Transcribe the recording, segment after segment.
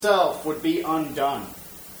itself would be undone,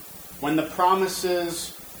 when the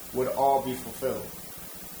promises would all be fulfilled.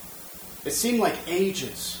 It seemed like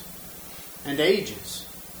ages and ages.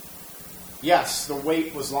 Yes, the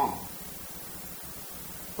wait was long.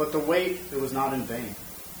 But the wait, it was not in vain.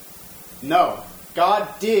 No, God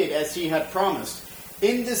did as he had promised.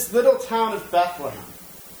 In this little town of Bethlehem,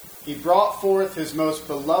 he brought forth his most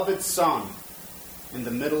beloved son in the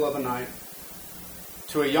middle of the night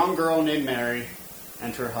to a young girl named Mary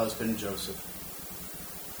and her husband Joseph.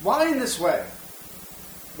 Why in this way?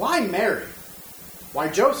 Why Mary? Why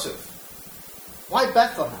Joseph? Why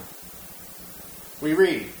Bethlehem? We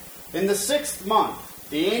read, in the 6th month,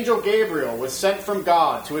 the angel Gabriel was sent from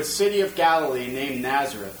God to a city of Galilee named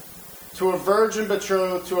Nazareth, to a virgin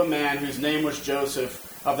betrothed to a man whose name was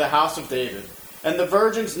Joseph of the house of David. And the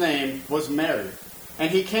virgin's name was Mary. And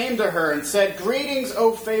he came to her and said, Greetings,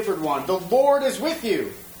 O favored one, the Lord is with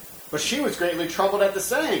you. But she was greatly troubled at the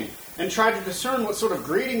saying, and tried to discern what sort of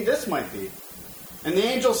greeting this might be. And the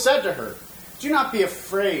angel said to her, Do not be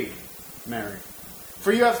afraid, Mary,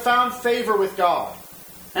 for you have found favor with God.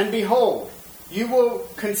 And behold, you will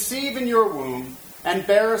conceive in your womb, and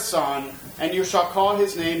bear a son, and you shall call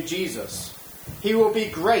his name Jesus. He will be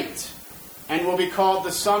great, and will be called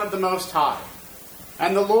the Son of the Most High.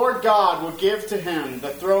 And the Lord God will give to him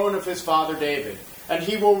the throne of his father David, and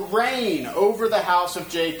he will reign over the house of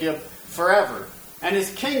Jacob forever, and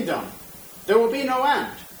his kingdom there will be no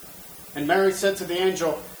end. And Mary said to the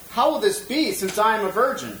angel, How will this be, since I am a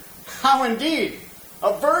virgin? How indeed?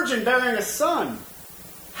 A virgin bearing a son?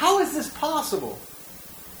 How is this possible?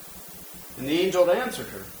 And the angel answered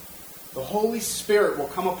her, The Holy Spirit will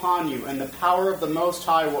come upon you, and the power of the Most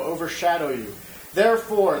High will overshadow you.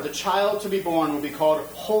 Therefore, the child to be born will be called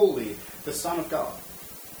Holy, the Son of God.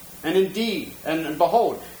 And indeed, and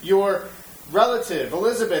behold, your relative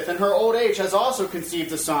Elizabeth in her old age has also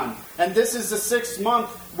conceived a son, and this is the 6th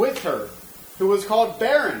month with her, who was called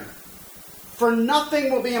barren. For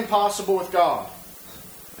nothing will be impossible with God.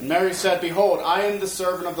 And Mary said, Behold, I am the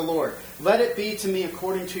servant of the Lord. Let it be to me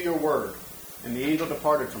according to your word. And the angel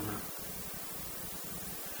departed from her.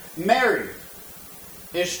 Mary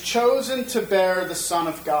is chosen to bear the Son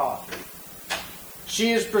of God.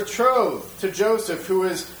 She is betrothed to Joseph, who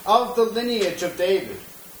is of the lineage of David.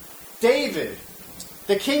 David,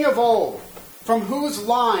 the king of old, from whose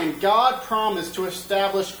line God promised to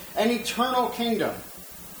establish an eternal kingdom.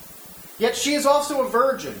 Yet she is also a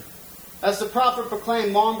virgin, as the prophet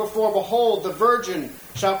proclaimed long before, Behold, the virgin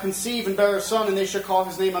shall conceive and bear a son, and they shall call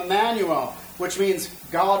his name Emmanuel, which means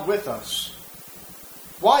God with us.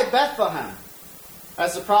 Why Bethlehem?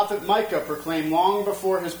 As the prophet Micah proclaimed long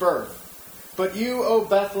before his birth. But you, O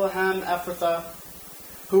Bethlehem Ephrathah,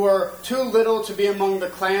 who are too little to be among the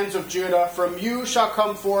clans of Judah, from you shall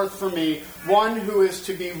come forth for me one who is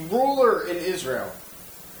to be ruler in Israel,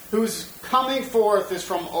 whose coming forth is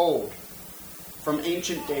from old, from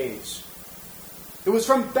ancient days. It was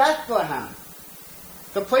from Bethlehem,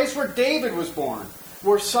 the place where David was born,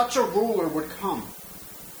 where such a ruler would come.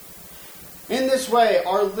 In this way,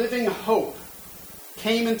 our living hope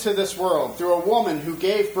came into this world through a woman who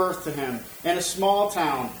gave birth to him in a small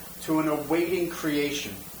town to an awaiting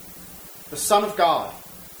creation. The Son of God.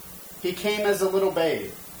 He came as a little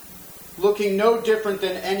babe, looking no different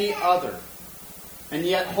than any other, and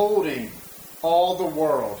yet holding all the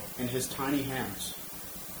world in his tiny hands.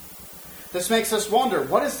 This makes us wonder,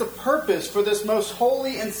 what is the purpose for this most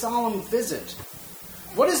holy and solemn visit?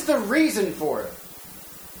 What is the reason for it?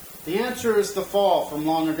 The answer is the fall from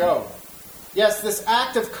long ago. Yes, this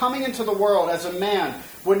act of coming into the world as a man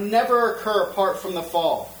would never occur apart from the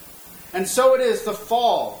fall. And so it is the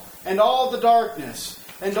fall and all the darkness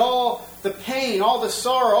and all the pain, all the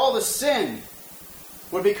sorrow, all the sin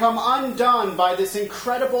would become undone by this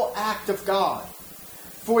incredible act of God.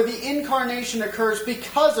 For the incarnation occurs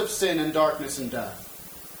because of sin and darkness and death.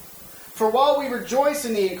 For while we rejoice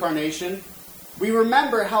in the incarnation, we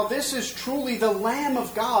remember how this is truly the Lamb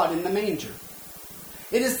of God in the manger.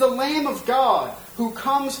 It is the Lamb of God who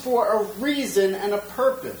comes for a reason and a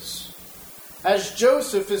purpose. As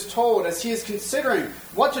Joseph is told, as he is considering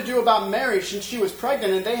what to do about Mary since she was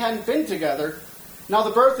pregnant and they hadn't been together. Now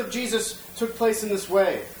the birth of Jesus took place in this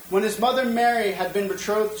way. When his mother Mary had been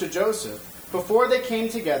betrothed to Joseph, before they came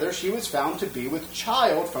together, she was found to be with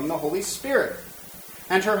child from the Holy Spirit.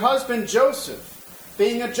 And her husband Joseph,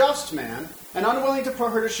 being a just man and unwilling to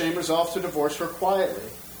put her to shame, resolved to divorce her quietly.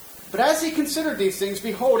 But as he considered these things,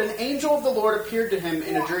 behold, an angel of the Lord appeared to him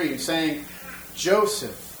in a dream, saying,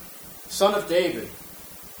 Joseph, son of David,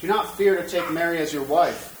 do not fear to take Mary as your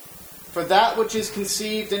wife, for that which is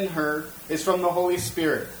conceived in her is from the Holy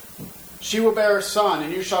Spirit. She will bear a son,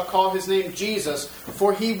 and you shall call his name Jesus,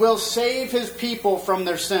 for he will save his people from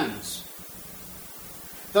their sins.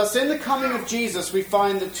 Thus, in the coming of Jesus, we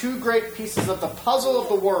find the two great pieces of the puzzle of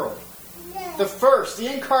the world. The first,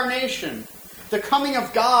 the incarnation, the coming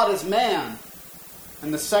of God as man.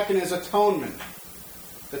 And the second is atonement,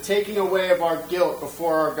 the taking away of our guilt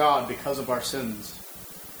before our God because of our sins.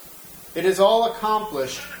 It is all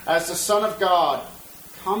accomplished as the Son of God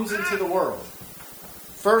comes into the world,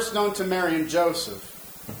 first known to Mary and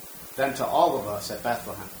Joseph, then to all of us at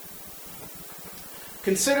Bethlehem.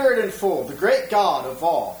 Consider it in full. The great God of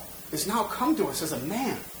all is now come to us as a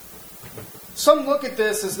man. Some look at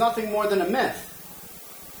this as nothing more than a myth.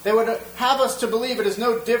 They would have us to believe it is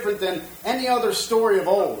no different than any other story of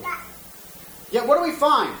old. Yet what do we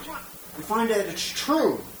find? We find that it's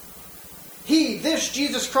true. He, this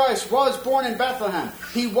Jesus Christ, was born in Bethlehem.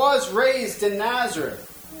 He was raised in Nazareth.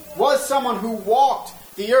 Was someone who walked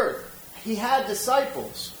the earth. He had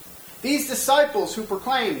disciples. These disciples who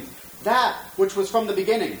proclaimed that which was from the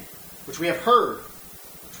beginning, which we have heard,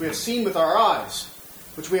 which we have seen with our eyes,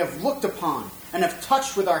 which we have looked upon and have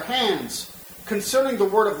touched with our hands, concerning the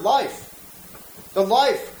word of life. The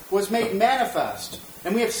life was made manifest,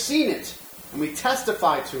 and we have seen it, and we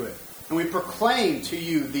testify to it, and we proclaim to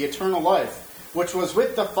you the eternal life, which was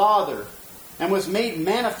with the Father, and was made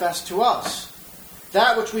manifest to us.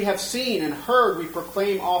 That which we have seen and heard we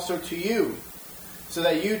proclaim also to you, so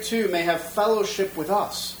that you too may have fellowship with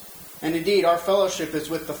us. And indeed, our fellowship is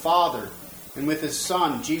with the Father, and with His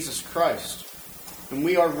Son, Jesus Christ. And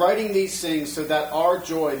we are writing these things so that our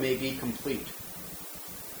joy may be complete.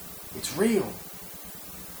 It's real.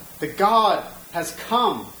 The God has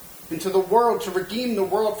come into the world to redeem the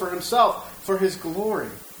world for Himself, for His glory.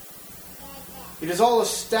 It is all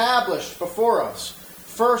established before us,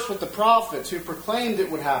 first with the prophets who proclaimed it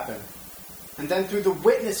would happen, and then through the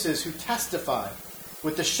witnesses who testified,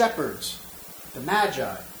 with the shepherds, the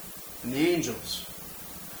magi, and the angels.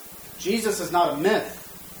 Jesus is not a myth,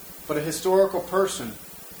 but a historical person,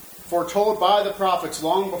 foretold by the prophets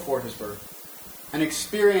long before His birth, and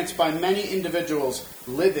experienced by many individuals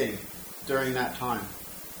living during that time.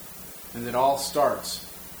 And it all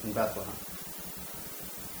starts in Bethlehem.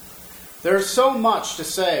 There is so much to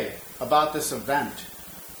say about this event.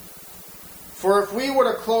 For if we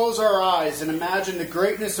were to close our eyes and imagine the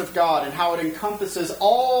greatness of God and how it encompasses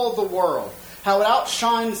all the world, how it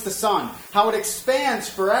outshines the sun, how it expands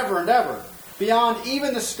forever and ever, beyond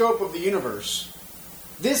even the scope of the universe,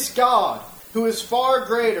 this God, who is far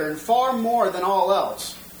greater and far more than all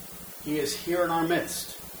else, He is here in our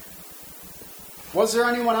midst. Was there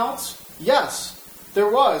anyone else? Yes, there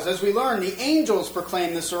was. As we learn, the angels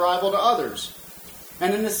proclaimed this arrival to others.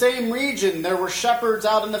 And in the same region, there were shepherds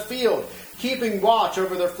out in the field, keeping watch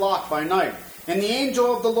over their flock by night. And the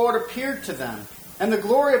angel of the Lord appeared to them, and the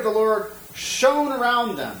glory of the Lord shone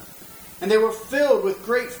around them. And they were filled with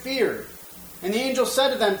great fear. And the angel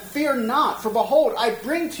said to them, "Fear not, for behold, I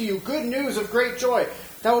bring to you good news of great joy,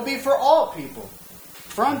 that will be for all people.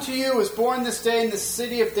 For unto you is born this day in the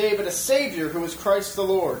city of David a Savior, who is Christ the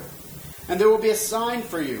Lord. And there will be a sign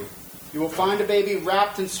for you. You will find a baby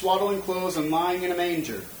wrapped in swaddling clothes and lying in a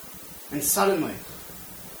manger." And suddenly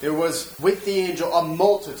there was with the angel a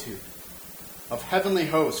multitude of heavenly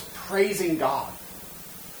hosts praising God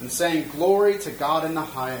and saying, "Glory to God in the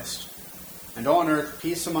highest, and on earth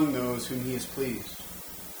peace among those whom He is pleased."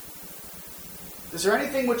 Is there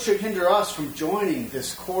anything which should hinder us from joining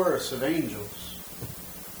this chorus of angels?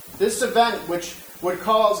 This event which would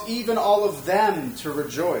cause even all of them to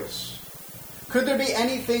rejoice. Could there be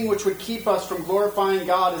anything which would keep us from glorifying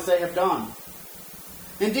God as they have done?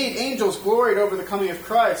 Indeed, angels gloried over the coming of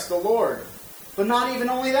Christ, the Lord, but not even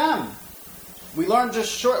only them. We learn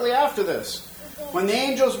just shortly after this. When the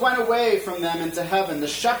angels went away from them into heaven, the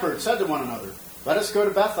shepherds said to one another, "Let us go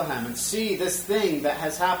to Bethlehem and see this thing that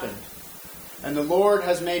has happened, and the Lord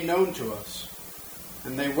has made known to us."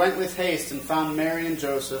 And they went with haste and found Mary and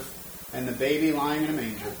Joseph and the baby lying in a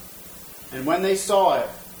manger. And when they saw it,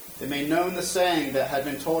 they made known the saying that had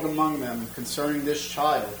been told among them concerning this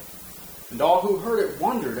child. And all who heard it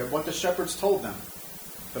wondered at what the shepherds told them.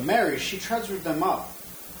 But Mary, she treasured them up,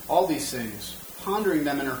 all these things, pondering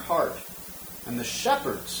them in her heart. And the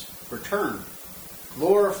shepherds returned,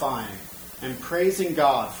 glorifying and praising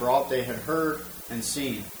God for all they had heard and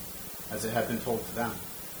seen, as it had been told to them.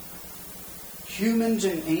 Humans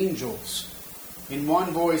and angels, in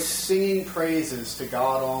one voice, singing praises to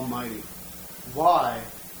God Almighty. Why?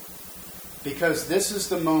 Because this is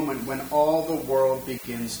the moment when all the world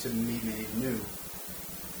begins to be made new.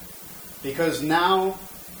 Because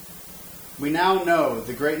we now know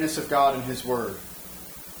the greatness of God and His Word.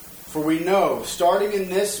 For we know, starting in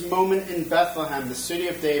this moment in Bethlehem, the city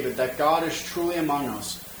of David, that God is truly among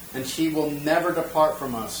us, and he will never depart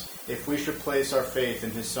from us if we should place our faith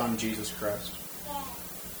in his Son, Jesus Christ.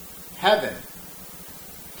 Heaven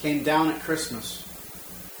came down at Christmas.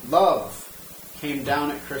 Love came down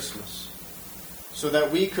at Christmas, so that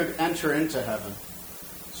we could enter into heaven,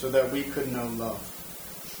 so that we could know love.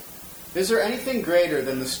 Is there anything greater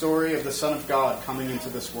than the story of the Son of God coming into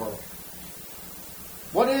this world?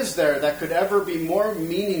 What is there that could ever be more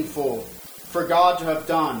meaningful for God to have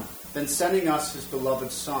done than sending us his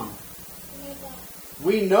beloved Son?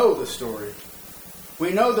 We know the story.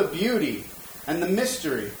 We know the beauty and the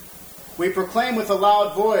mystery. We proclaim with a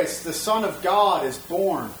loud voice, the Son of God is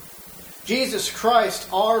born. Jesus Christ,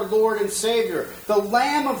 our Lord and Savior, the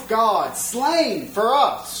Lamb of God, slain for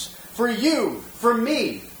us, for you, for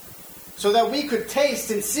me, so that we could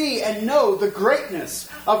taste and see and know the greatness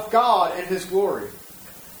of God and his glory.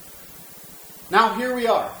 Now here we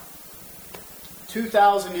are,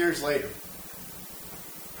 2,000 years later.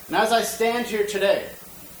 And as I stand here today,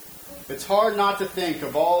 it's hard not to think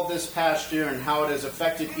of all this past year and how it has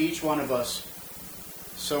affected each one of us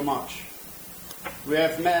so much. We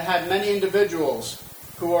have had many individuals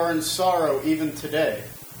who are in sorrow even today.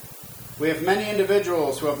 We have many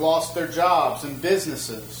individuals who have lost their jobs and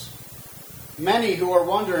businesses. Many who are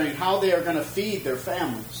wondering how they are going to feed their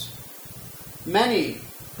families. Many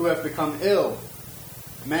who have become ill.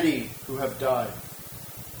 Many who have died.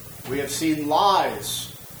 We have seen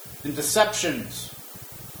lies and deceptions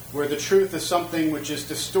where the truth is something which is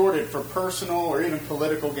distorted for personal or even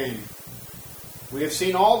political gain. We have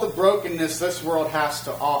seen all the brokenness this world has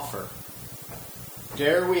to offer.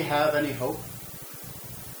 Dare we have any hope?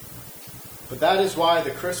 But that is why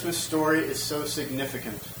the Christmas story is so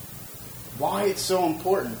significant. Why it's so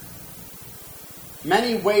important.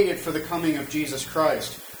 Many waited for the coming of Jesus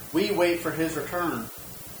Christ. We wait for his return.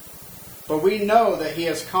 But we know that he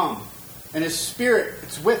has come, and his Spirit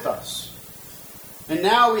is with us. And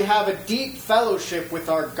now we have a deep fellowship with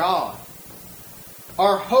our God.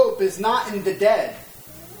 Our hope is not in the dead.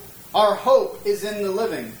 Our hope is in the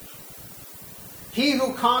living. He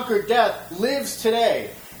who conquered death lives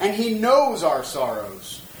today, and he knows our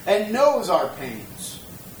sorrows and knows our pains.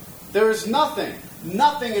 There is nothing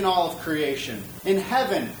in all of creation, in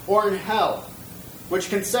heaven or in hell, which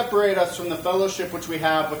can separate us from the fellowship which we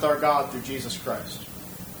have with our God through Jesus Christ.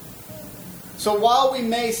 So while we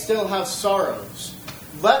may still have sorrows,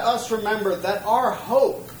 let us remember that our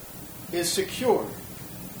hope is secure.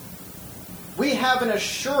 We have an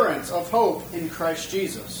assurance of hope in Christ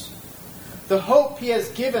Jesus. The hope he has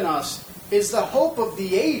given us is the hope of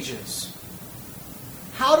the ages.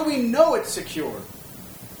 How do we know it's secure?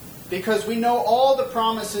 Because we know all the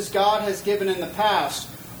promises God has given in the past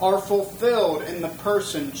are fulfilled in the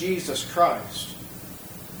person Jesus Christ.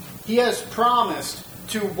 He has promised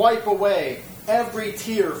to wipe away every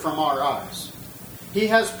tear from our eyes. He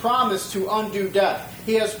has promised to undo death.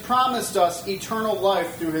 He has promised us eternal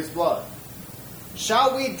life through his blood.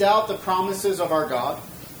 Shall we doubt the promises of our God?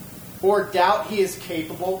 Or doubt he is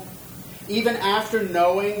capable, even after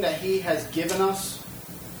knowing that he has given us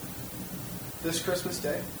this Christmas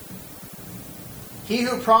day? He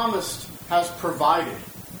who promised has provided.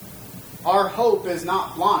 Our hope is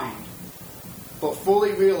not blind, but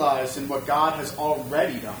fully realized in what God has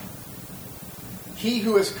already done. He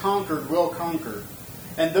who has conquered will conquer,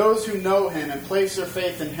 and those who know him and place their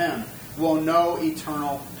faith in him will know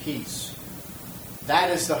eternal peace.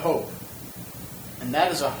 That is the hope, and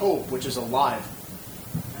that is a hope which is alive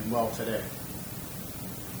and well today.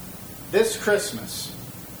 This Christmas,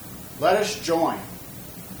 let us join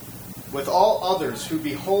with all others who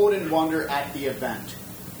behold and wonder at the event.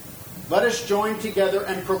 Let us join together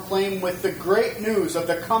and proclaim with the great news of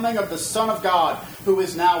the coming of the Son of God who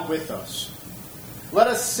is now with us. Let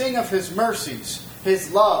us sing of his mercies,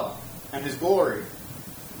 his love, and his glory.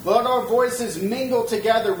 Let our voices mingle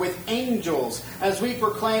together with angels as we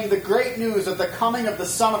proclaim the great news of the coming of the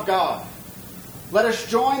Son of God. Let us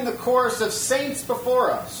join the chorus of saints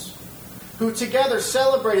before us, who together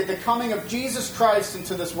celebrated the coming of Jesus Christ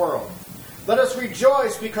into this world. Let us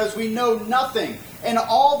rejoice because we know nothing in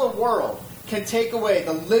all the world can take away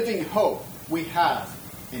the living hope we have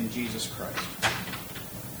in Jesus Christ.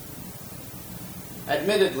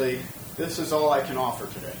 Admittedly, this is all I can offer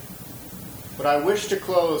today. But I wish to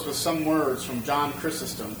close with some words from John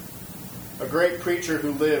Chrysostom, a great preacher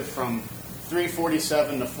who lived from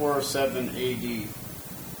 347 to 407 AD.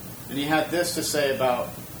 And he had this to say about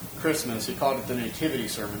Christmas. He called it the Nativity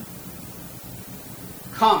Sermon.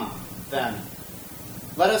 Come, then,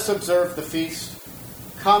 let us observe the feast.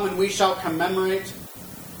 Come and we shall commemorate.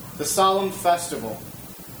 the solemn festival.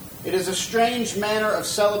 It is a strange manner of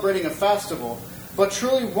celebrating a festival, but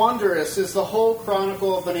truly wondrous is the whole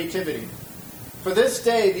chronicle of the Nativity. For this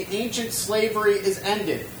day the ancient slavery is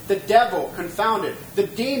ended, the devil confounded, the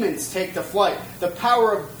demons take to flight, the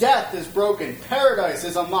power of death is broken, paradise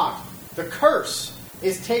is unlocked, the curse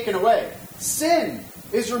is taken away, sin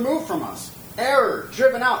is removed from us, error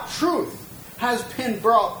driven out, truth has been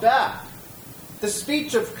brought back. The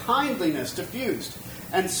speech of kindliness diffused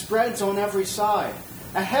and spreads on every side.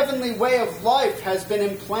 A heavenly way of life has been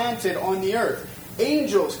implanted on the earth.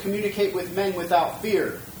 Angels communicate with men without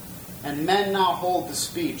fear, and men now hold the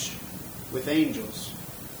speech with angels.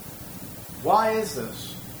 Why is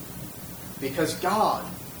this? Because God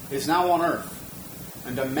is now on earth,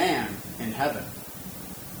 and a man in heaven.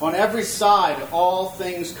 On every side, all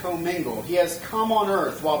things commingle. He has come on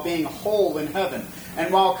earth while being whole in heaven,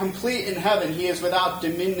 and while complete in heaven, he is without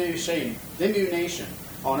diminution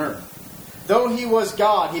on earth. Though he was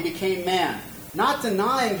God, he became man, not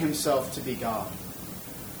denying himself to be God.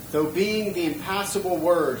 Though being the impassible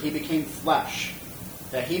Word, he became flesh,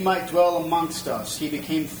 that he might dwell amongst us. He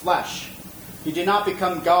became flesh. He did not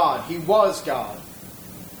become God, he was God.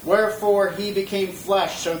 Wherefore he became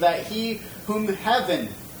flesh, so that he whom heaven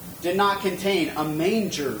did not contain, a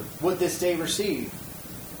manger would this day receive.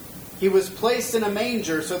 He was placed in a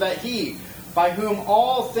manger, so that he, by whom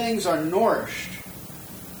all things are nourished,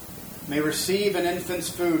 may receive an infant's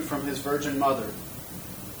food from his virgin mother.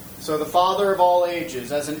 So the Father of all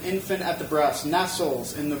ages, as an infant at the breast,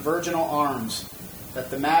 nestles in the virginal arms,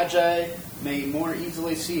 that the Magi may more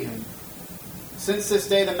easily see him. Since this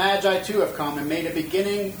day the Magi too have come and made a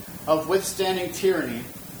beginning of withstanding tyranny,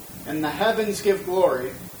 and the heavens give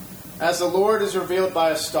glory, as the Lord is revealed by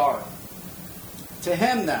a star. To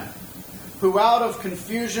him then, who out of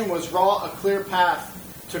confusion was wrought a clear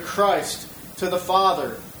path to Christ, to the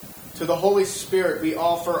Father, to the Holy Spirit, we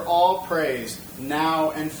offer all praise, now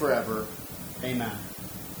and forever. Amen.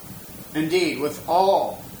 Indeed, with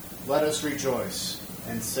all, let us rejoice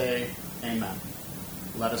and say Amen.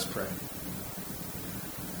 Let us pray.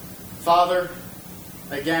 Father,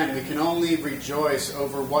 again, we can only rejoice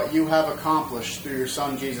over what you have accomplished through your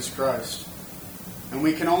Son, Jesus Christ. And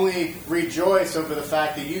we can only rejoice over the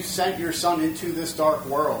fact that you sent your Son into this dark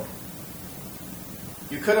world.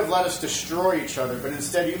 You could have let us destroy each other, but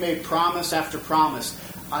instead you made promise after promise.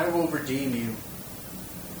 I will redeem you.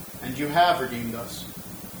 And you have redeemed us.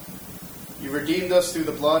 You redeemed us through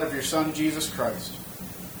the blood of your Son, Jesus Christ,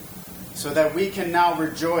 so that we can now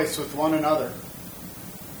rejoice with one another.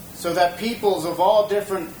 So that peoples of all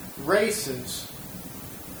different races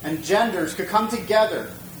and genders could come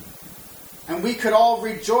together, and we could all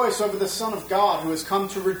rejoice over the Son of God who has come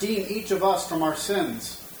to redeem each of us from our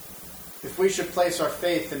sins, if we should place our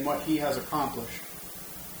faith in what he has accomplished.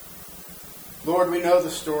 Lord, we know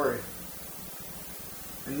the story.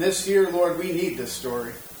 And this year, Lord, we need this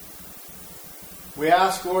story. We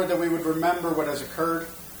ask, Lord, that we would remember what has occurred,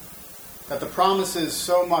 that the promises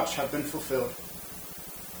so much have been fulfilled,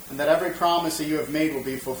 and that every promise that you have made will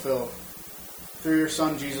be fulfilled through your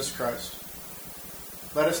Son, Jesus Christ.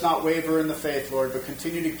 Let us not waver in the faith, Lord, but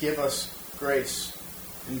continue to give us grace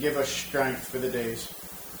and give us strength for the days.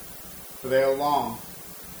 For they are long,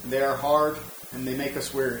 and they are hard, and they make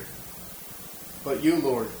us weary. But you,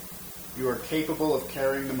 Lord, you are capable of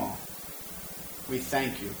carrying them all. We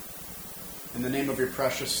thank you. In the name of your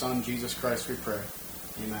precious Son, Jesus Christ, we pray.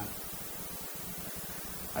 Amen.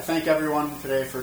 I thank everyone today for